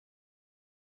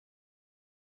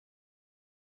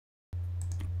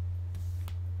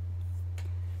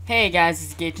Hey guys, this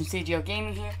is Gage from CGO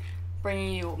Gaming here,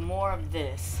 bringing you more of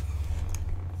this.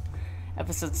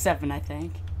 Episode 7, I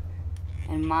think.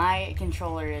 And my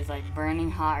controller is like burning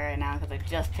hot right now because I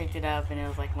just picked it up and it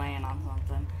was like laying on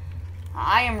something.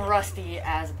 I am rusty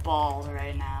as balls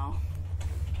right now.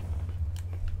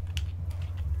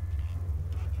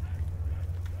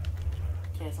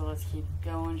 Okay, so let's keep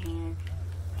going here.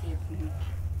 Keep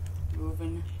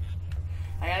moving.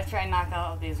 I gotta try and knock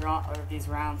out these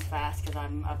rounds fast because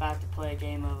I'm about to play a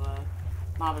game of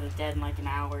Mob of the Dead in like an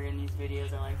hour, and these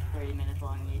videos are like 30 minutes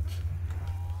long each.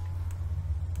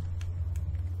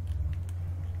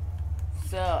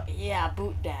 So yeah,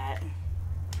 boot that.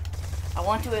 I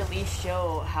want to at least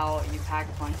show how you pack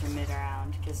a punch in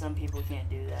mid-round because some people can't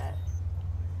do that.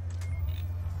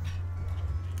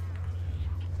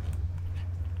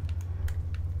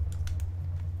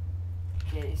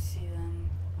 Okay, you see them?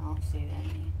 I don't see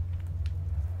any.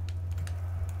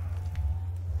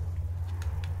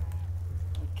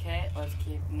 Okay, let's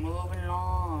keep moving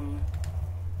along.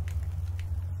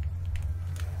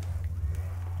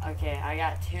 Okay, I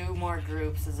got 2 more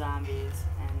groups of zombies,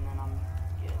 and then I'm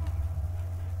good.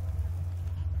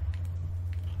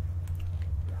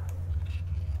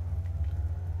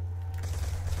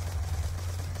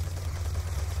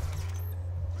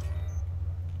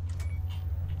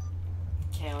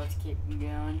 Okay, let's keep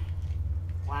going.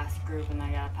 Last group, and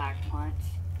I got a pack punch.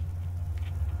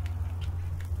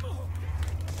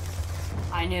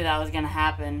 I knew that was gonna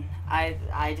happen.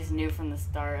 I just knew from the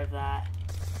start of that.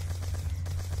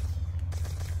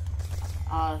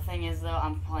 The thing is though,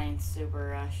 I'm playing super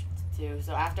rushed too.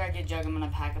 So after I get Jug, I'm gonna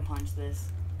pack a punch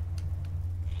this.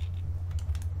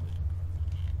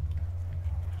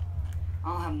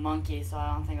 I don't have Monkey, so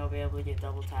I don't think I'll be able to get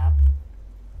double tap.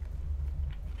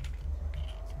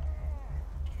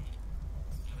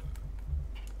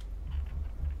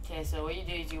 Okay, so what you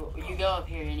do is you go up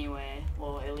here anyway.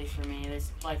 Well, at least for me,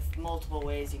 there's like multiple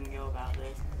ways you can go about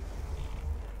this.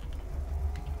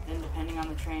 Then depending on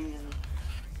the train,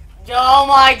 oh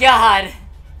my god!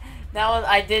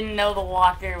 I didn't know the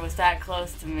walker was that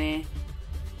close to me.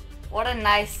 What a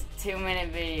nice 2-minute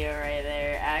video right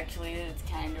there. Actually, it's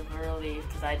kind of a relief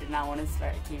because I did not want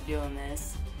to keep doing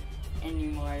this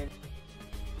anymore.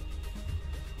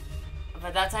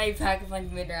 But that's how you pack a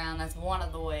punch mid-round. That's one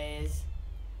of the ways.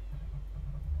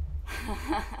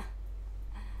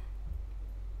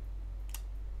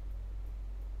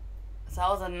 So that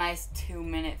was a nice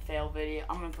 2-minute fail video.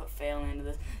 I'm going to put fail into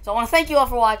this. So I want to thank you all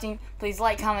for watching. Please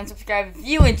like, comment, subscribe if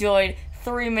you enjoyed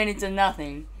 3 minutes of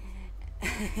nothing.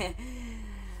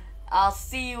 I'll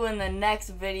see you in the next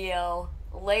video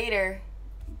later.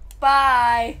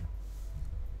 Bye.